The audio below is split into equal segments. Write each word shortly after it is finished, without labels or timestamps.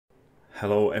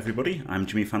Hello everybody, I'm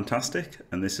Jimmy Fantastic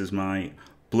and this is my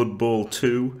Blood Bowl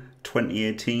 2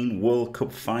 2018 World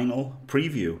Cup Final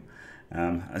preview.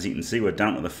 As you can see, we're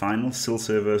down to the final,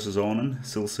 Sislei versus Ornan,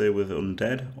 Sislei with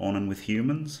undead, Ornan with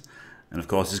humans. And of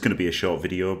course it's going to be a short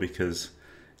video because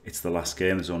it's the last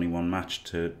game, there's only one match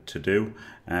to do.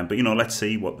 But you know, let's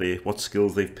see what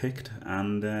skills they've picked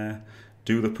and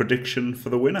do the prediction for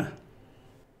the winner.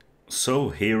 So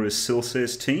here is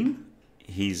Silsei's team.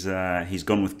 He's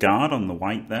gone with guard on the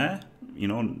white there. You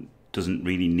know, doesn't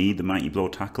really need the mighty blow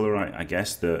tackler. I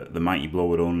guess the mighty blow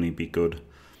would only be good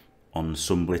on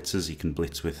some blitzers. He can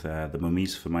blitz with the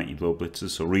mummies for mighty blow blitzers.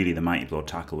 So really, the mighty blow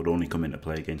tackle would only come into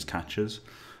play against catchers.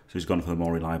 So he's gone for the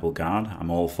more reliable guard. I'm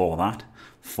all for that.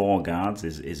 4 guards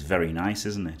is very nice,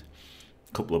 isn't it?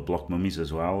 A couple of block mummies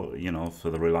as well, you know,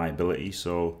 for the reliability.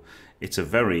 So it's a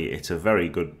very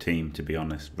good team, to be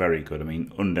honest. Very good. I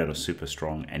mean, undead are super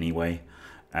strong anyway.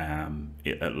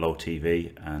 At low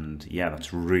TV, and yeah,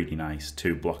 that's really nice.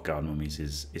 2 block guard mummies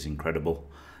is incredible,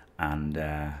 and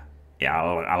yeah,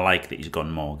 I like that he's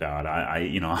gone more guard.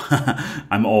 You know,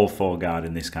 I'm all for guard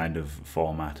in this kind of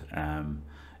format.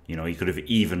 You know, he could have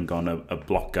even gone a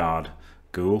block guard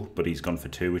ghoul, but he's gone for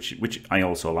 2, which I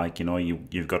also like. You know,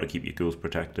 you've got to keep your ghouls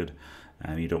protected.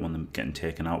 You don't want them getting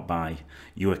taken out by...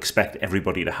 You expect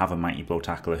everybody to have a mighty blow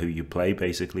tackler who you play,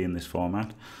 basically, in this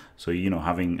format. So, you know,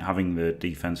 having the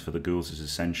defense for the ghouls is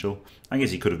essential. I guess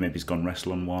he could have maybe gone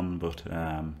wrestle on 1, but,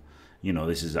 you know,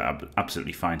 this is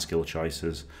absolutely fine skill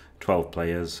choices. 12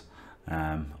 players.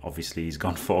 Obviously, he's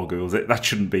gone 4 ghouls. That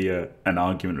shouldn't be an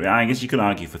argument. I guess you could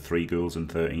argue for 3 ghouls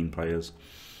and 13 players.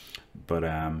 But,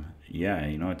 yeah,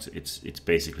 you know, it's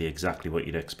basically exactly what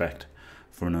you'd expect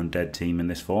for an undead team in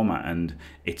this format, and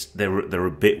they're a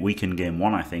bit weak in game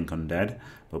 1, I think, undead,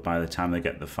 but by the time they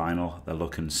get to the final, they're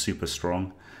looking super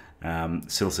strong.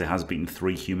 Sislei has beaten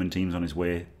 3 human teams on his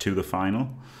way to the final,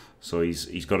 so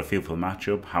he's got a feel for the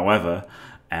matchup. However,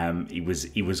 he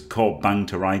was caught bang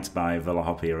to rights by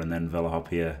Velahopia, and then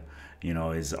Velahopia, you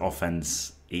know, his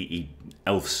offense, he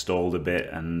elf stalled a bit,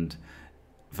 and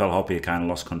Velahopia kind of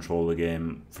lost control of the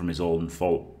game from his own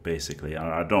fault, basically.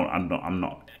 I'm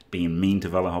not being mean to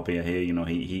Velahopia here, you know,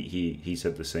 he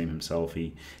said the same himself.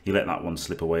 He let that one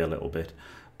slip away a little bit.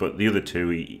 But the other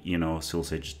 2, you know,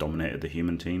 Sislei just dominated the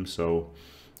human team. So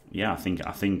yeah, I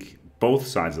think both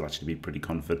sides will actually be pretty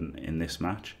confident in this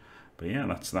match. But yeah,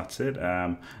 that's it.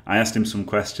 I asked him some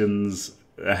questions,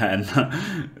 and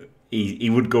he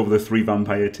would go with the 3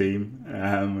 vampire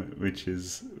team, which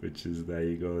is there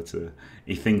you go.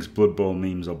 He thinks Blood Bowl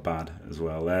memes are bad as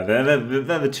well.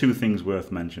 They're the 2 things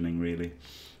worth mentioning, really.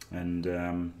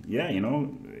 And yeah, you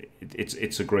know,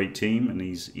 it's a great team, and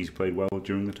he's played well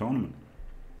during the tournament.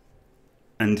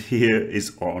 And here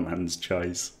is Ornan's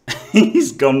choice.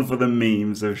 He's gone for the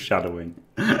memes of shadowing,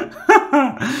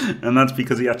 and that's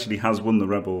because he actually has won the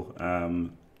REBBL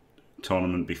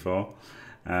tournament before.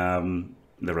 The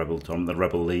REBBL tournament, the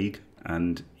REBBL League,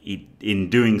 and in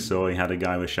doing so, he had a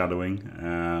guy with shadowing,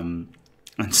 and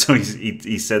so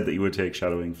he said that he would take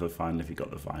shadowing for the final if he got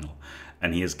the final,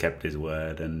 and he has kept his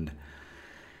word. And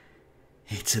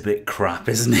it's a bit crap,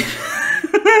 isn't it?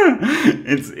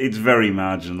 It's very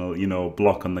marginal, you know.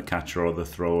 Block on the catcher or the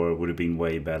thrower would have been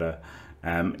way better.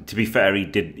 To be fair, he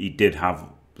did have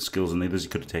skills on the others. He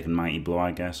could have taken mighty blow,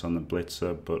 I guess, on the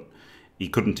blitzer, but he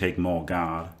couldn't take more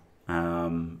guard.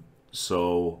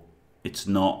 So it's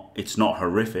not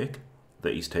horrific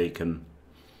that he's taken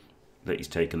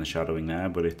the shadowing there,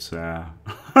 but it's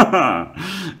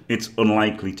it's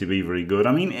unlikely to be very good.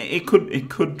 I mean, it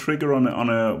could trigger on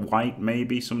a white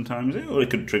maybe sometimes, or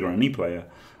it could trigger on any player.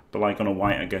 But like on a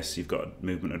white, I guess you've got a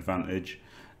movement advantage,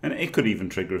 and it could even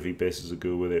trigger if he bases a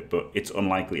ghoul with it. But it's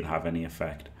unlikely to have any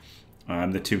effect.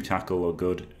 The 2 tackle are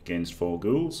good against 4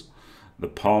 ghouls. The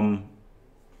pom,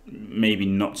 maybe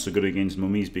not so good against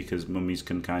mummies, because mummies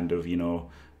can kind of, you know,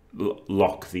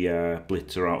 lock the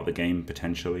blitzer out of the game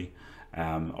potentially.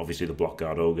 Obviously the block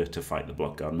guard ogre to fight the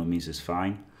block guard mummies is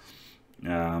fine.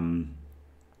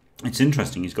 It's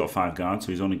interesting, he's got 5 guards,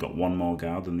 so he's only got 1 more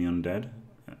guard than the undead.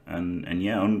 And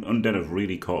yeah, undead have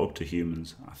really caught up to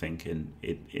humans, I think, in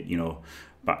it, you know,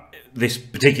 but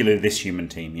particularly this human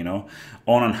team, you know.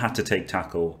 Ornan had to take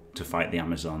tackle to fight the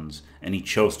Amazons, and he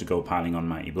chose to go piling on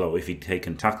mighty blow. If he'd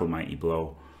taken tackle mighty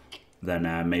blow, then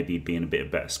maybe he'd be in a bit of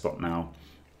a better spot now.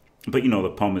 But you know, the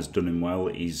pom has done him well.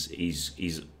 He's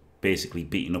basically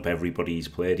beating up everybody he's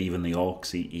played, even the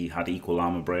orcs. He had equal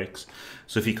armor breaks.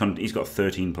 So if he's got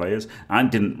 13 players. I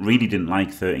really didn't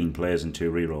like 13 players and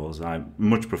 2 rerolls. I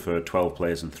much prefer 12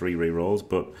 players and 3 rerolls.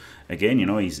 But again, you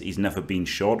know, he's never been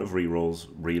short of rerolls,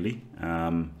 really.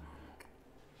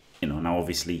 you know, now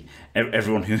obviously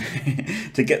everyone who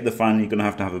to get the final, you're going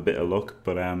to have a bit of luck,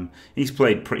 but he's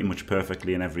played pretty much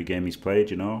perfectly in every game he's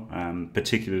played, you know,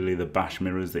 particularly the bash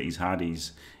mirrors that he's had.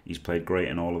 He's played great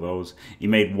in all of those. He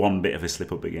made one bit of a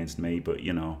slip up against me, but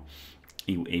you know,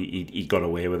 he got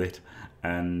away with it,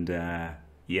 and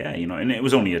yeah, you know, and it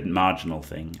was only a marginal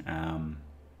thing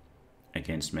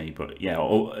against me, but yeah,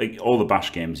 all the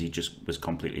bash games he just was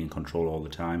completely in control all the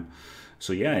time.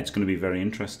 So yeah, it's going to be very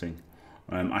interesting.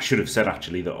 I should have said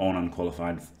actually that Ornan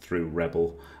qualified through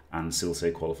REBBL and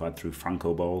Sislei qualified through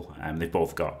Francobowl. They've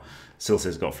both got,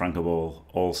 Silsei's got Francobowl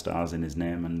All-Stars in his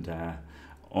name, and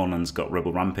Ornan's got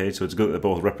REBBL Rampage, so it's good that they're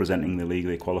both representing the league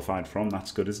they qualified from.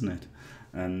 That's good, isn't it?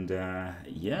 And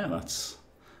yeah, that's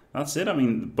it. I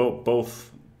mean,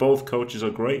 both coaches are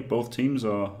great. Both teams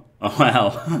are,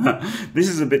 well, this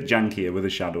is a bit jankier with the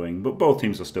shadowing, but both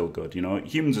teams are still good. You know,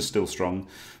 humans are still strong.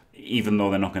 Even though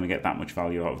they're not going to get that much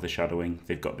value out of the shadowing,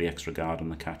 they've got the extra guard on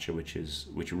the catcher, which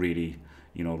really,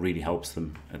 you know, really helps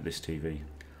them at this TV.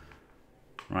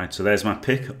 Right, so there's my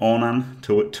pick, Ornan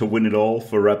to win it all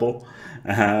for REBBL.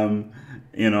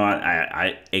 You know,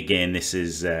 I again, this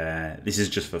is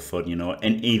just for fun, you know,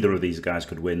 and either of these guys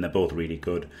could win. They're both really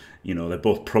good. You know, they're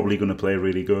both probably going to play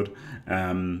really good.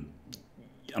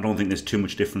 I don't think there's too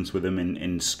much difference with them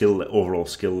in skill, overall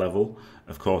skill level.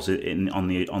 Of course, on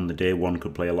the day, one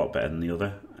could play a lot better than the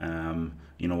other.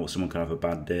 You know, someone could have a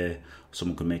bad day,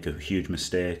 someone could make a huge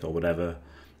mistake or whatever.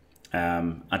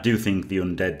 I do think the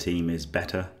Undead team is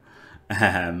better,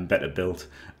 better built.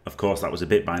 Of course, that was a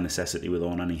bit by necessity with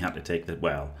Ornan. He had to take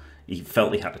he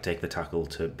felt he had to take the tackle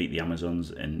to beat the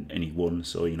Amazons, and he won.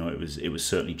 So you know, it was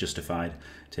certainly justified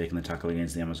taking the tackle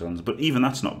against the Amazons. But even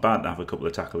that's not bad to have a couple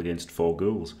of tackle against 4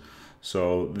 ghouls.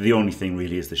 So the only thing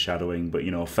really is the shadowing. But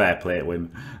you know, fair play to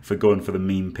him for going for the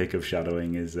meme pick of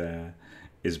shadowing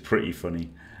is pretty funny.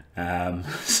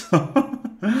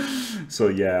 So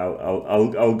yeah,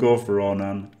 I'll go for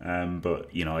Ornan.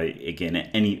 But you know, again,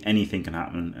 anything can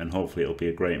happen, and hopefully it'll be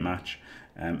a great match.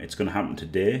 It's going to happen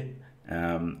today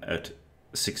at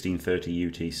 16:30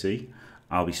 UTC.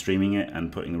 I'll be streaming it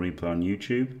and putting the replay on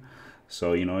YouTube.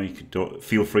 So you know, you could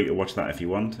feel free to watch that if you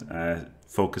want.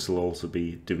 Focus will also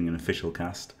be doing an official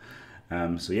cast.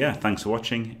 So yeah, thanks for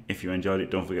watching. If you enjoyed it,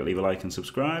 don't forget to leave a like and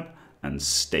subscribe, and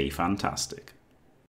stay fantastic.